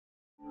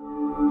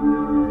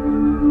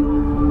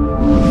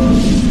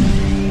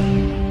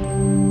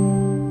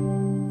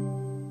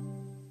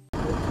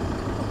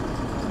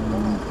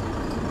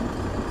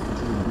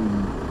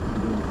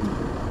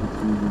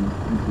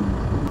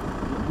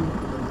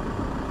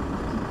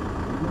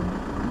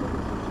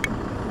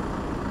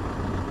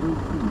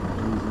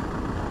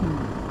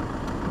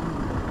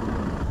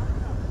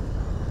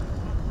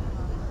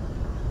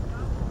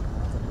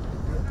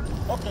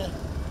Okay,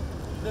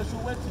 they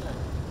should wait here.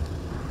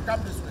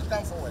 Come this way,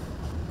 come forward.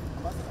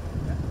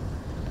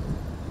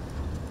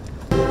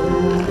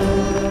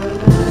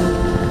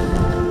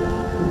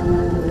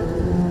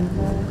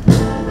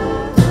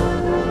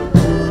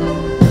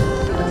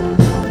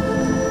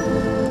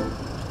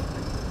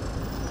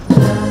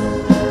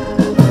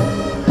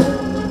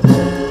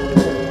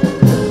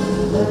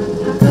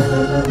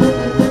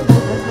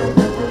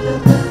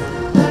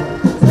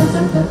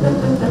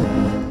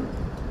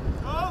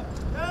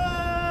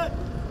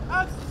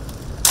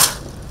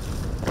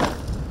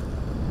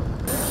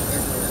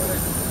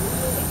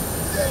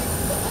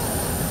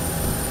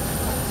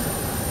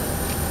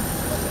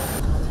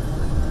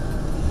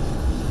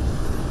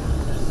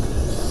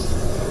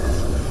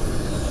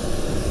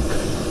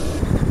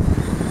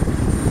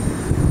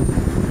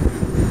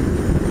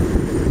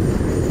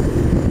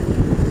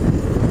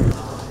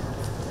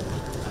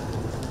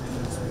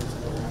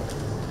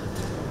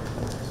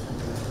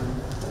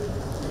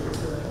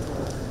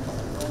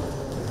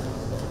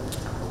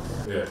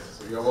 Yes.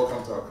 So you're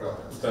welcome to Accra.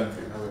 Thank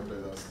you. Have a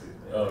pleasant stay.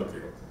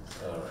 Okay.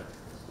 All right.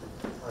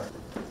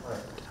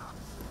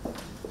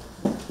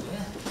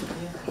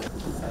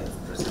 Five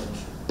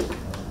presentation.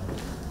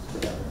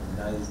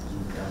 Nice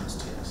gym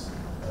downstairs.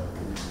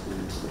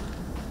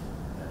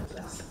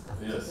 Class.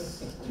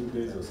 Yes. 2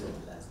 days or so.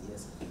 Class,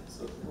 yes.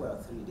 So well,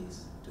 3 days.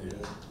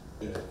 Today.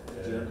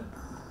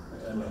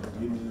 And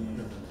give me.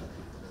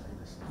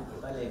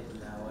 Pale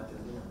kuna watu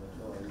wengine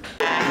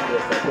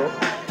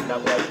wametoa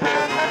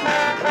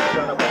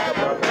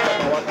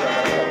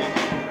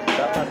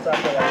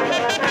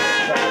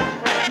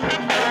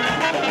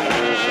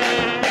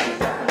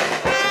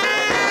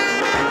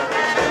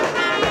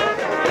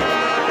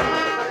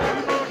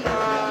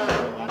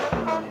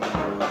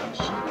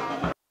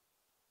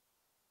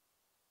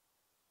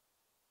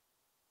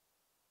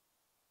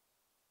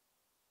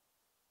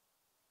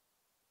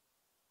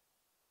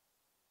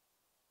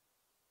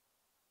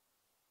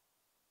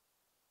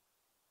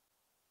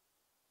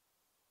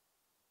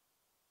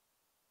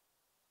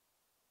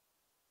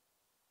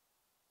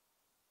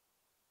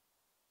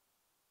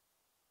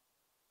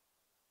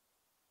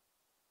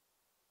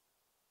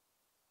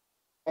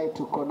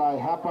Tuko naye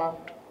hapa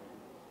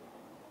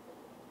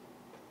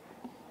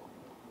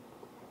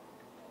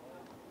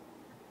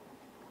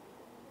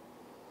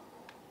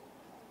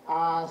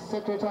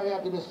Secretary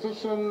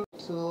Administration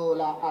to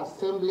la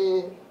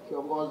Assembly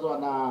kiongozwa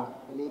na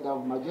Leader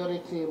of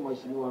Majority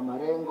Mheshimiwa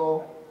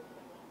Marengo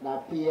na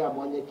pia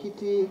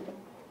mwenyekiti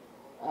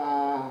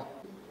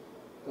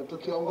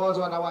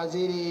tukiongozwa na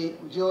Waziri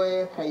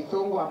Joe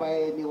Kaitungu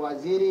ambaye ni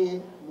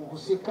waziri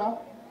mhusika,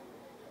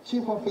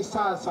 Chief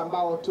Officers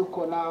ambao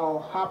tuko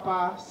nao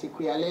hapa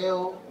siku ya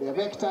leo,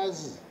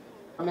 Directors,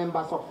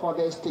 members of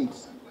 4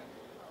 states.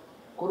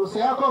 Kuruhusa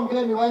yako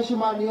mgeni wa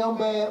heshima,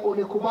 niombe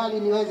unikubali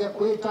niweze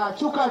kuita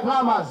Chuka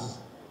Dramas.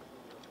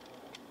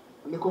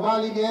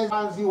 Unikubali niweze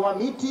anzi wa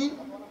miti.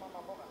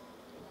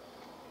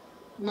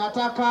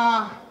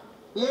 Nataka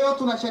leo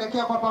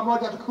tunasherehekea kwa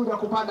pamoja tukikuja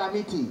kupanda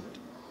miti.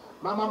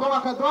 Mama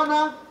mboga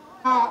Kadrona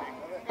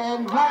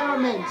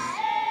environment.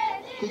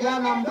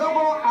 Kijana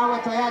mdogo awe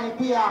tayari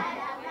pia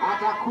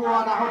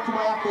atakuwa na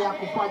hotuba yake ya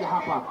kufanya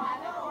hapa.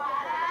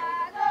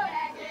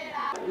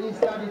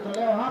 Lista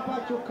nitolewa hapa.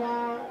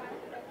 Chuka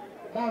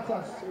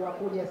dancers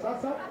wakuja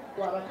sasa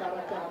kwa haraka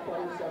kwa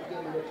ruhusa ya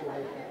mgeni wetu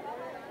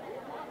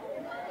hapa.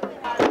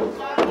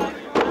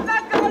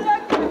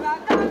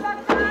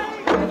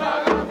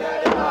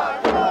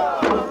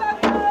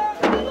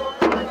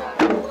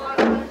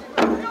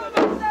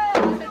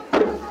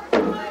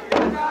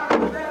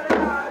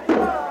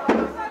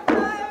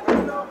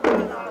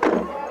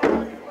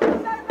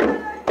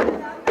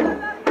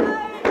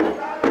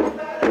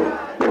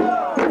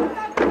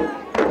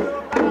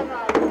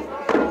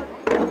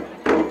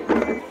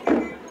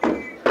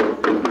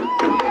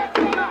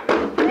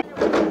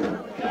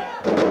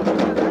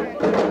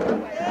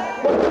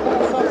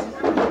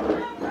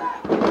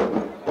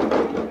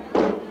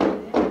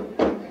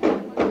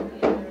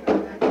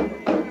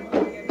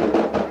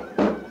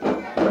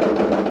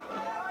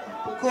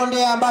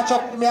 Kikundi ambacho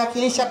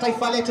kimewakilisha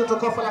taifa letu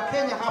tukufu la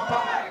Kenya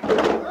hapa.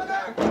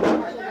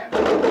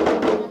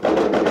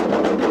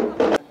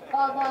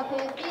 Over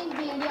 15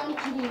 billion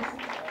trees.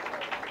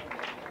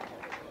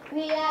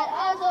 We are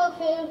also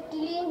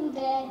fulfilling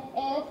the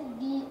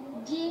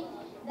SDG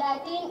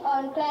 13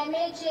 on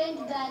climate change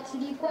that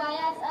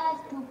requires us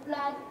to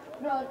plant,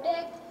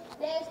 protect,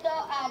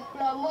 restore and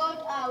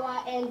promote our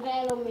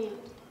environment.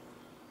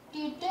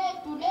 Today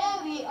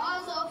we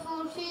also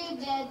fulfill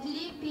the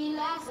 3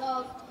 pillars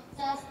of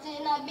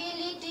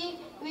sustainability,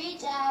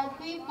 which are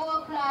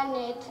people,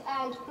 planet,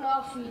 and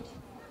profit.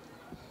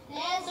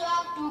 Let's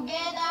work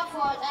together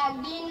for a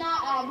greener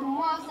and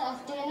more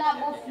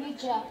sustainable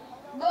future.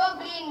 Go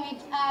green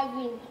with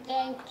Arvin.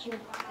 Thank you.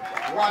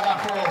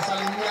 Wonderful.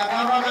 Salimia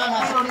Gavana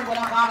na sio niko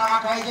na kana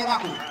wakaije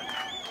gaku.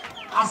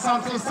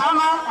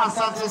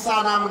 Asante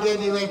sana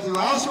mgeni wetu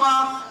wa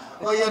heshima.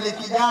 Huyo ni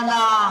kijana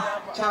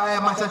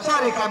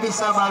machachari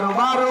kabisa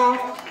barubaru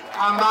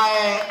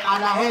ambaye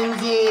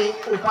anahenzi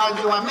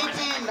upanzi wa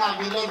miti na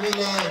vile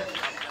vile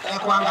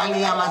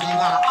kuangalia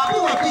mazingira.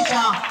 Apigwe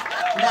picha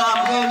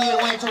na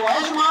mgeni wetu wa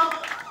heshima.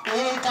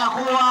 Hii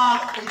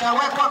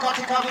itawekwa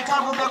katika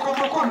vitabu vya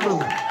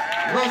kumbukumbu,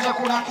 iweze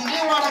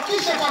kunakiliwa na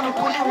kisha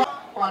itanukuliwa.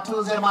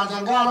 Watunze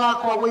mazingira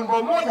kwa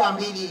wimbo moja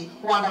mbili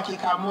wa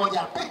dakika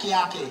moja peke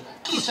yake,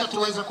 kisha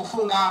tuweze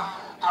kufunga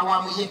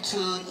awamu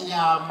yetu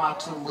ya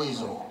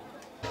matumbuizo.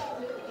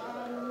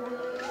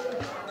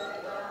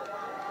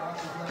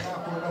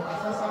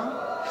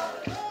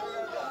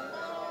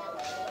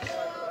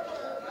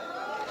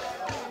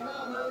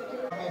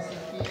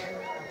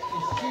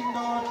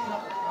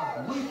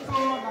 Wito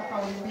na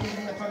kauli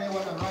mbiu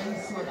yatolewa na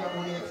Rais wa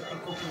Jamhuri yetu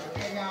tukufu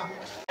ya Kenya.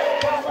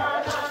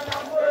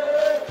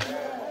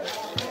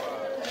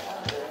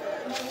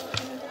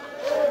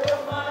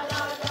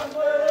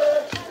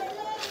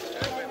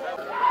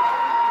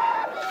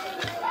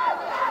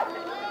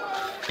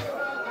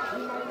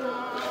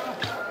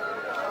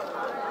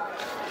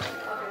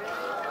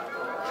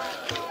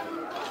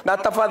 Na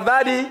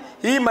tafadhali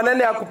hii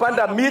maneno ya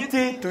kupanda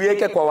miti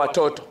tuiweke kwa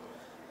watoto.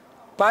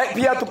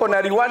 Pia tuko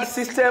na reward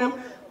system.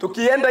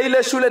 Tukienda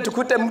ile shule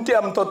tukute mti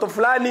ya mtoto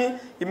fulani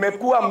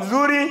imekuwa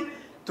mzuri,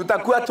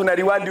 tutakuwa tuna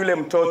reward yule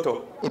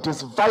mtoto. It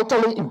is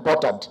vitally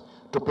important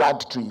to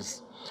plant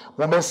trees.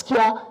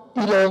 Mumesikia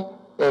ile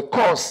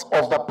cause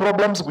of the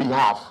problems we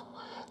have.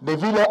 Ni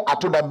vile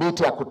hatuna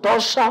miti ya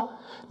kutosha,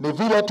 ni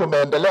vile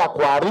tumeendelea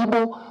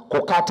kuharibu,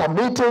 kukata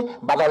miti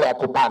badala ya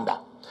kupanda.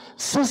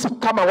 Sisi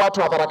kama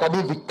watu wa Tharaka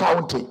Nithi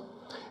County,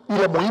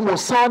 ile muhimu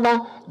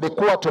sana ni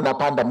kuwa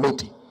tunapanda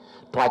miti.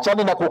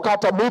 Tuachane na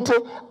kukata miti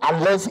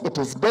unless it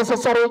is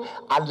necessary,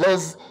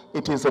 unless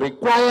it is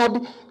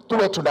required.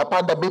 Tuwe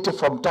tunapanda miti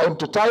from time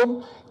to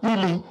time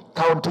ili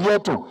county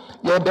yetu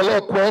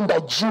iendelee kuenda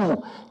juu.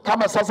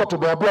 Kama sasa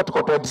tumeambiwa tuko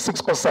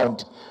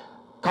 26%.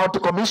 County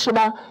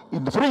Commissioner, in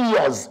 3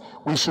 years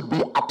we should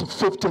be at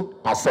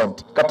 50%.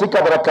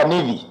 Katika Tharaka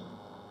Nithi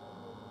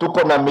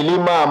tuko na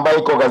milima ambayo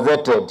iko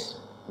gazetted.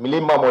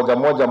 Milima moja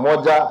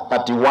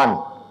 31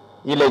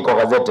 ile iko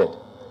gazetted.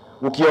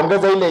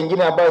 Ukiongeza ile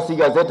ingine ambayo si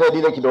gazetted,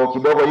 ile kidogo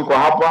kidogo iko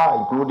hapa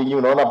including hii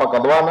unaona paka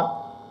Dwana,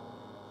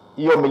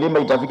 hiyo milima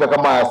itafika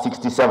kama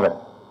 67.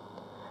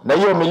 Na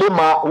hiyo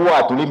milima huwa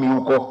hatulimi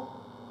huko.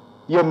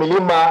 Hiyo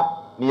milima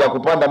ni ya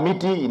kupanda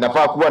miti,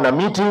 inafaa kuwa na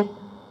miti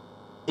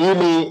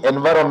ili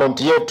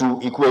environment yetu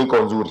ikuwe iko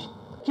nzuri.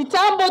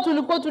 Kitambo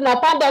tulikuwa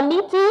tunapanda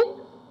miti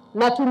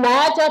na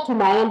tunaacha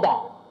tunaenda,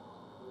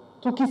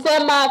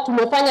 tukisema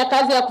tumefanya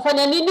kazi ya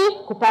kufanya nini?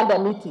 Kupanda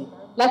miti.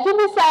 Lakini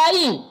saa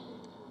hii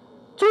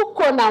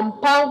tuko na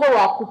mpango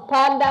wa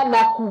kupanda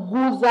na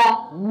kuguza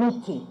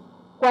miti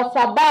kwa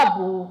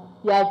sababu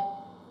ya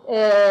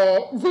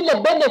zile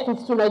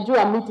benefits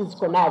tunajua miti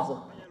ziko nazo.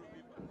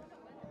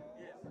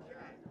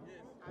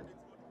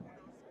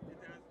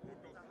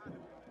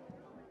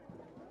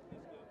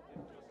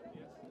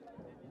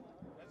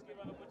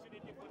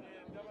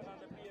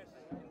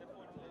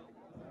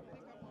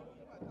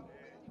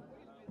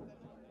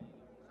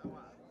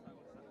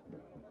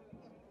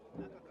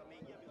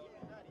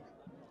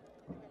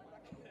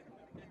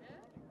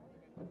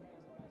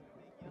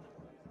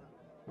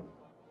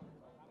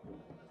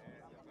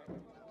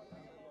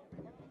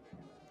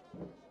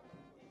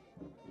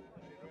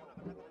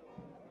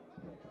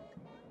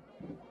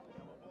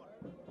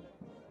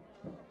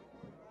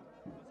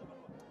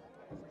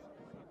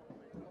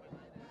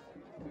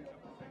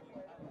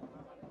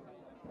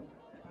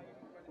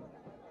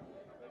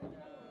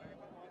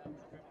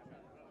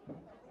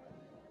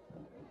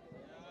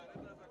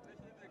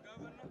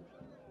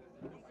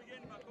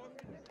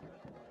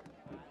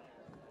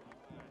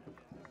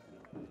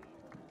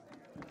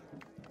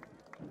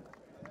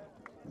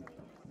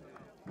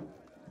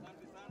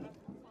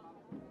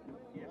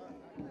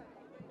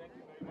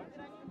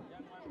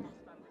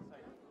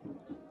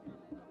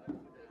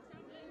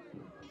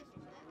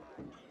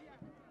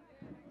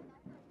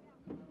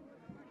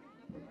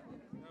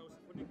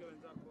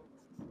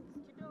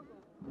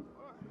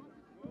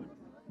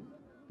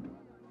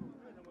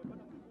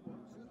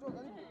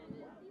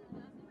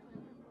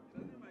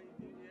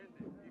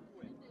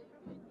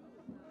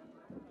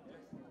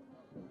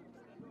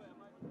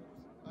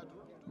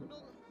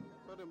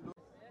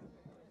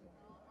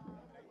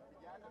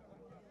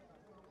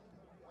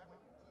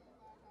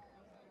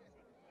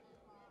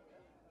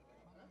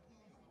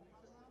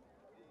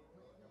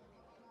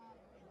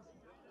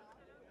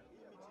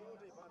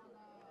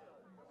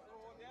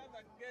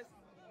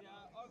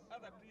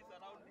 Other trees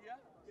around here.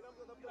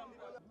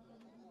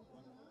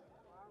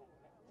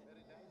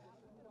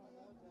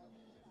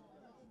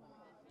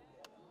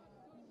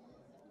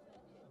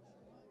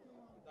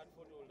 That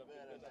photo will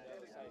appear on the other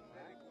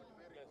side.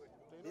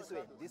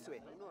 This way.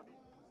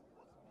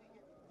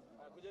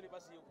 Kujeni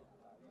basi huko.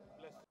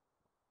 Bless.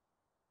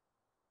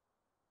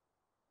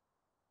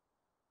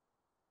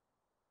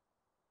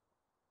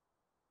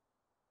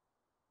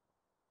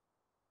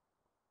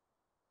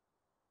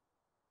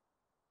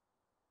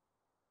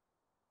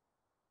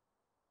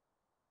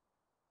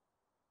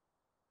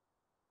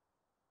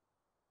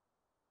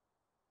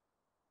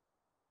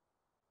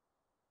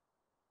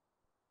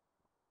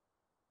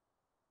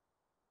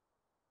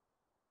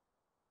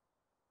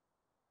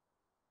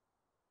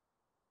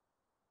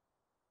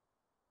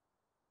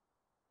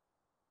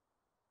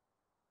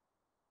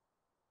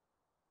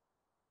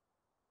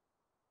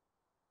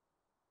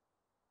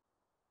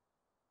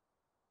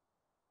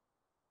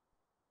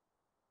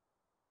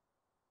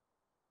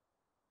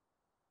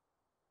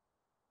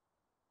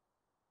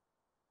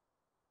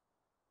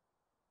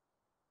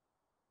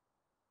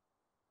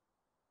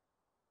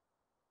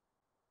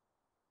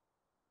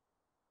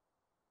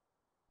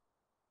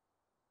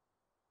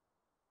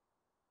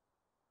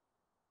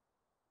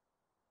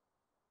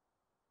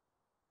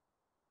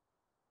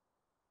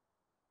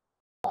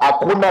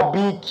 hakuna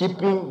bee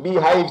keeping, bee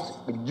hives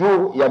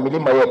juu ya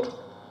milima yetu.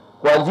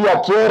 Kuanzia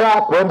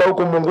Kera kwenda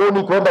huku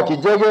Munguni kwenda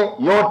Kijege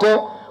yote,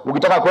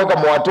 ukitaka kuweka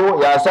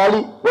mwatu ya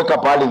asali weka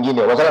pale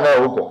nyingine, wachana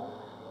nayo huko.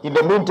 In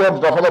the meantime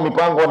tutafanya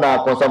mipango na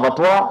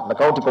conservatoire na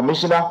county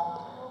commissioner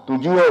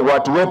tujue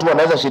watu wetu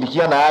wanaweza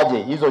shirikiana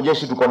aje hizo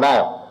jeshi tuko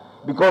nayo,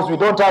 because we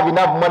don't have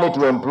enough money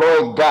to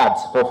employ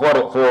guards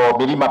for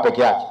milima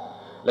peke yake,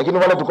 lakini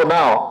wale tuko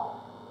nao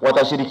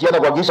watashirikiana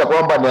kuhakikisha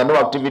kwamba ni no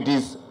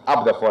activities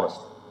up the forest.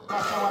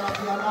 Sasa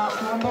wanajiandaa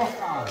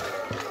kuondoka.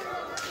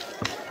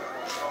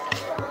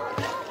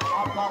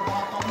 Hapa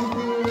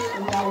Mudavadi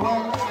ya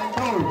well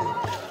and old.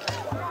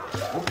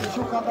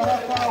 Ukishuka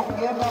Baraka,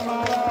 ukienda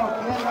Mara,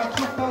 ukienda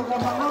Chuka za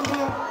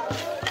Mang'ombe,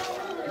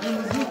 ni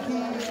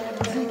muziki.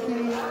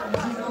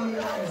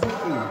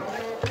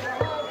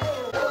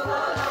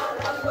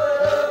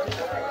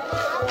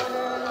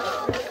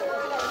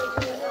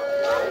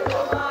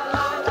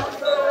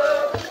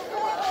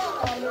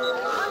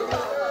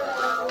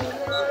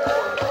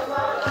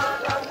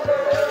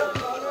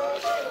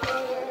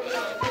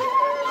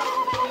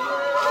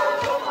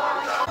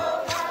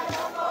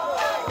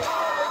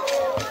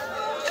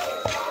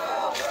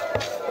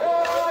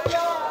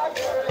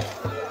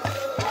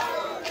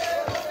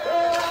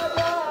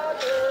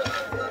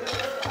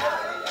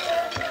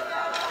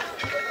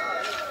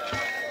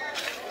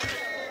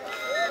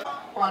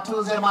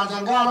 Watuze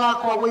Mazangara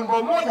kwa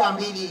wimbo moja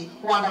mbili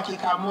wa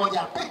dakika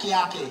moja peke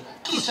yake,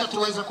 kisha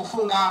tuweze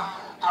kufunga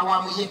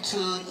awamu yetu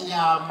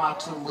ya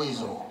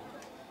matumbuizo.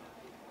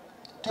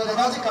 Tuende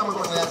kazi kama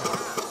mkono yako.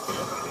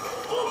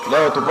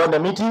 Leo tupande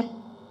miti.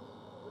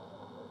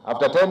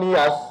 After 10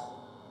 years,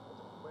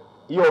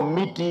 hiyo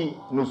miti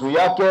nusu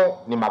yake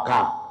ni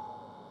makaa.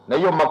 Na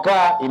hiyo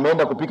makaa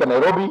imeenda kupika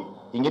Nairobi,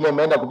 ingine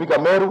imeenda kupika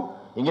Meru,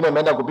 ingine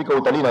imeenda kupika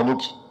utalii na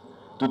nyuki.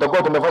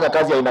 Tutakuwa tumefanya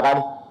kazi ya aina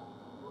gani?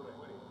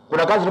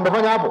 Kuna kazi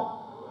tumefanya hapo.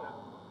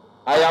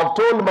 I have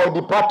told my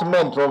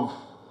department of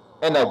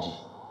energy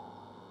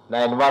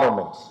na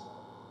environment,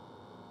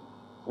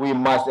 we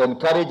must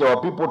encourage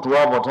our people to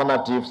have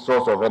alternative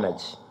source of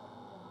energy,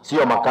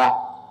 sio makaa.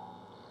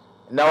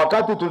 Na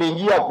wakati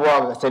tuliingia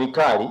kwa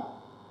serikali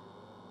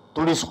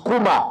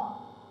tulisukuma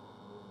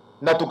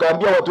na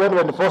tukaambia watu wenu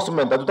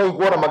enforcement, hatutaki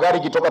kuona magari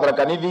kitoka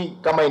Tharaka-Nithi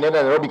kama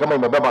inaenda Nairobi kama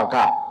imebeba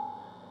makaa.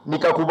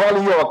 Nikakubali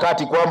hiyo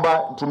wakati kwamba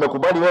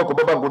tumekubali wewe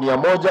kubeba gunia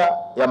moja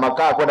ya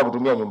makaa kwenda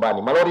kutumia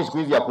nyumbani. Malori siku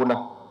hizi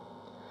hakuna.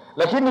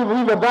 Lakini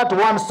even that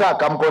one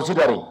sack I'm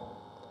considering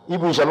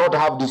if we shall not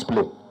have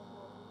display.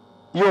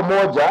 Hiyo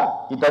moja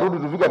itarudi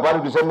tufika pale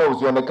tuseme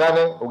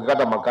usionekane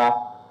ukikata makaa,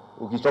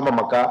 ukichoma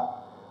makaa.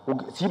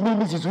 Si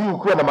mimi sisui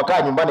ukiwa na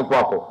makaa nyumbani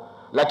kwako.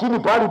 Lakini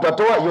pale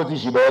utatoa hiyo si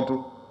shida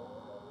yetu.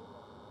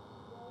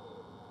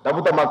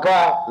 Tafuta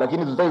makaa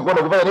lakini tutaki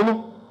kuona ukifanya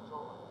nini?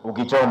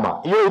 Ukichoma.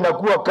 Hiyo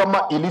inakuwa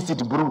kama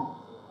illicit brew.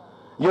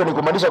 Hiyo ni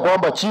kumaanisha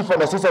kwamba chief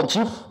na assistant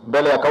chief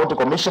mbele ya county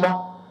commissioner,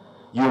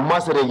 you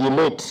must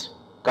regulate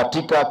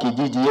katika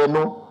kijiji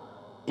yenu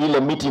ile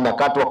miti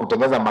inakatwa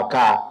kutengeneza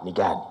makaa ni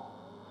gani.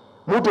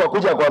 Mtu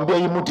akuja kuambia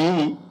hii mti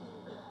hii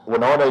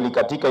unaona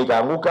ilikatika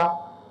ikaanguka,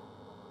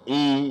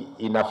 hii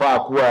inafaa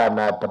kuwa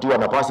napatiwa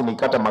nafasi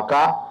nikata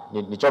makaa,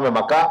 nichome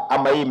makaa,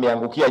 ama hii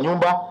imeangukia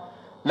nyumba,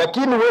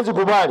 lakini huwezi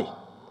kubali.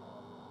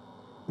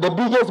 The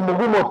biggest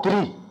mugumo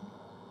tree,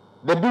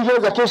 the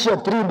biggest acacia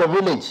tree in the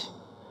village,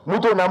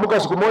 mtu anaamuka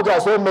siku moja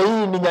aseme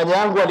hii ni nyanya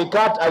yangu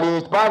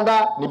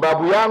alipanda, ni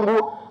babu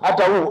yangu,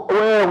 hata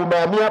wewe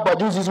umehamia hapa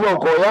juzi sio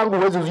ukoo yangu,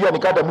 huwezi zuia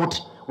nikate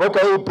mti. Weka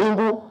hii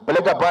pingu,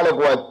 peleka pale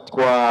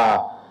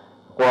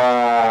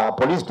kwa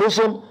police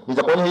station,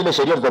 nitakuonyesha ile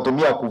sheria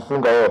tutatumia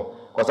kufunga wewe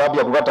kwa sababu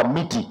ya kukata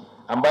miti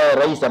ambaye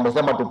rais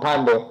amesema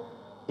tupande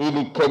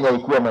ili Kenya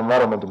ikuwe na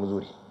environment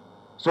mzuri.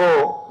 So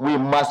we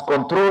must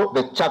control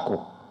the charcoal.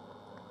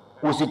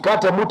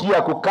 Usikate mti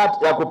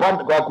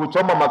ya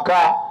kuchoma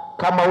makaa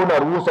kama una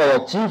ruhusa ya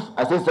chief,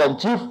 assistant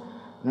chief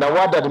na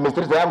ward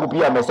administrator yangu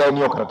pia amesaini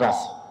hiyo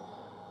karatasi.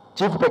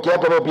 Chief peke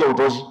yake wewe pia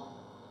utoshi.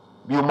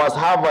 You must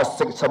have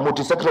a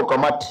multi-sectoral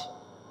committee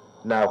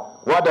na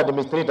ward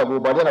administrator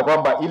kubaliana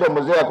kwamba ile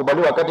mzee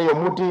akubaliwa wakati hiyo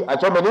mti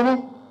achome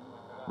nini?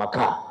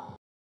 Makaa.